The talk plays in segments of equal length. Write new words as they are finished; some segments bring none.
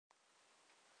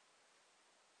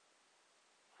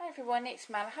Hi everyone, it's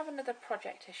Mel. I have another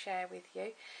project to share with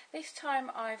you. This time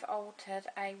I've altered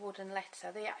a wooden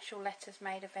letter. The actual letter's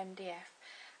made of MDF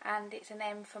and it's an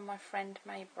M for my friend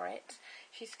May Britt.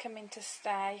 She's coming to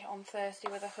stay on Thursday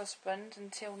with her husband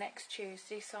until next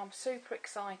Tuesday, so I'm super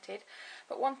excited,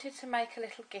 but wanted to make a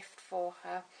little gift for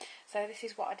her. So this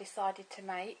is what I decided to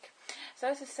make. So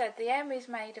as I said, the M is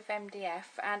made of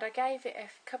MDF and I gave it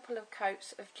a couple of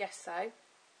coats of gesso.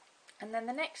 And then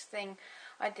the next thing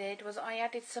I did was I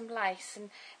added some lace, and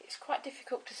it's quite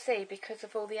difficult to see because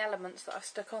of all the elements that I've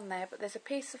stuck on there, but there's a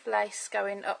piece of lace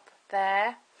going up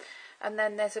there, and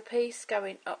then there's a piece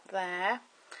going up there,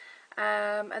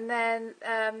 and then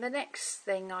the next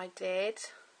thing I did,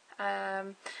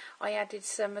 I added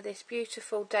some of this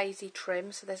beautiful daisy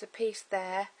trim, so there's a piece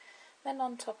there, then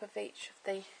on top of each of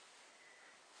the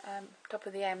top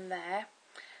of the M there.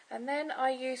 And then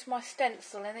I used my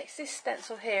stencil, and it's this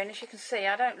stencil here, and as you can see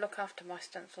I don't look after my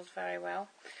stencils very well.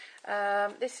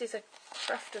 This is a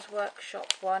Crafters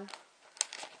Workshop one.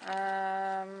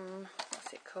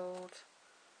 What's it called?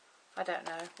 I don't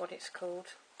know what it's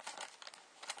called.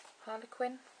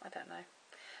 Harlequin? I don't know.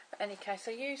 But in any case,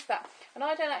 I use that. And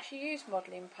I don't actually use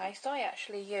modelling paste, I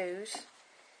actually use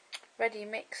ready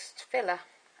mixed filler.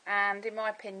 And in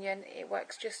my opinion it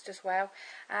works just as well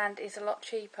and is a lot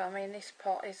cheaper. I mean, this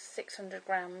pot is 600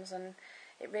 grams and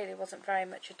it really wasn't very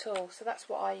much at all, so that's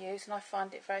what I use and I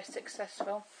find it very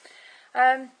successful.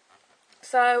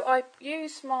 So I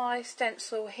use my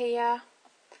stencil here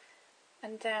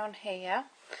and down here,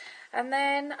 and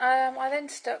then I then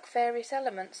stuck various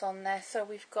elements on there. So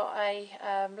we've got a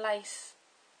lace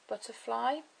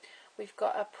butterfly, we've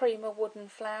got a Prima wooden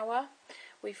flower,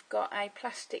 we've got a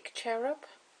plastic cherub,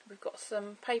 we've got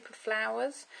some paper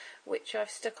flowers which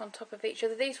I've stuck on top of each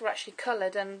other. These were actually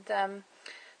coloured, and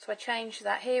so I changed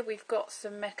that. Here we've got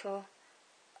some metal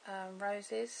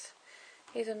roses.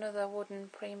 Here's another wooden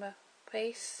Prima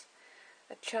piece,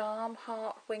 a charm,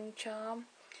 heart wing charm.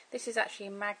 This is actually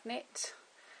a magnet,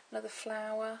 another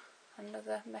flower,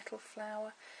 another metal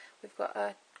flower. We've got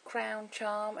a crown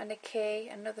charm and a key,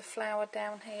 another flower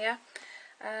down here.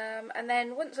 And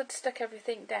then once I'd stuck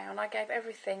everything down, I gave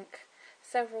everything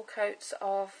several coats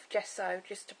of gesso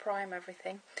just to prime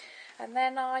everything, and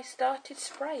then I started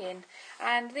spraying,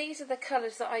 and these are the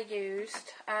colours that I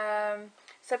used.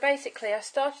 So basically I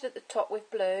started at the top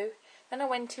with blue, then I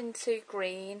went into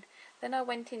green, then I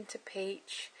went into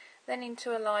peach, then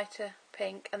into a lighter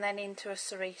pink, and then into a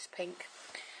cerise pink.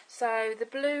 So the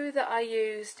blue that I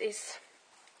used is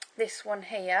this one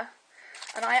here,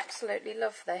 and I absolutely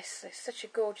love this. It's such a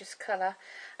gorgeous colour,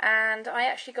 and I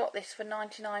actually got this for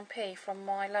 99p from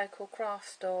my local craft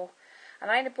store,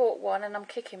 and I only bought one and I'm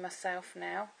kicking myself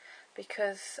now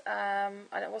because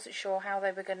I wasn't sure how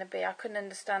they were going to be. I couldn't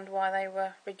understand why they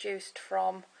were reduced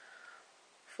from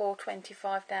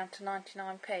 £4.25 down to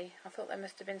 99p. I thought there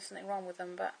must have been something wrong with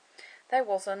them, but there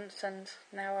wasn't, and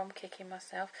now I'm kicking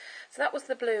myself. So that was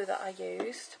the blue that I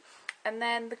used, and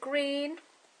then the green.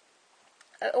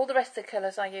 All the rest of the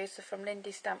colours I used are from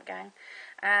Lindy Stamp Gang,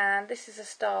 and this is a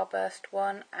Starburst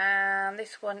one, and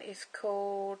this one is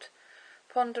called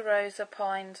Ponderosa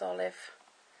Pines Olive,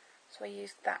 so I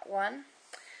used that one.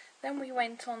 Then we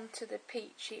went on to the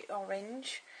peachy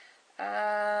orange.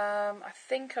 I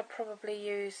think I probably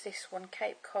used this one,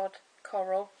 Cape Cod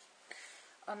Coral,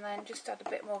 and then just add a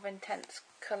bit more of intense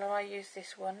colour. I used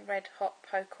this one, Red Hot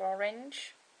Poker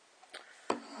Orange.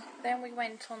 Then we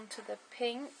went on to the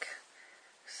pink.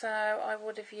 So I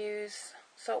would have used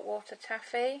Saltwater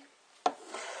Taffy,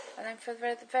 and then for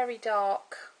the very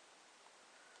dark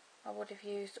I would have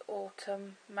used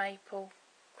Autumn Maple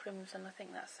Crimson, I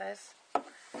think that says.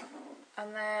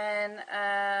 And then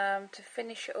to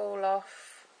finish it all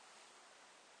off,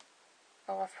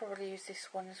 I've probably used this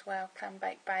one as well, Clam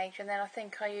Baked Beige, and then I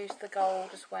think I used the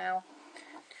gold as well,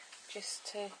 just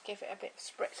to give it a bit of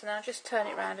spritz. And I'll just turn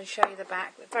it around and show you the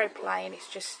back. It's very plain, it's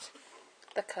just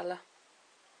the colour.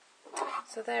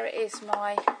 So there it is,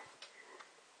 my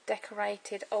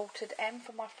decorated altered M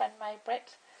for my friend May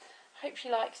Britt. Hope she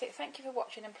likes it. Thank you for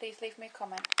watching, and please leave me a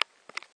comment.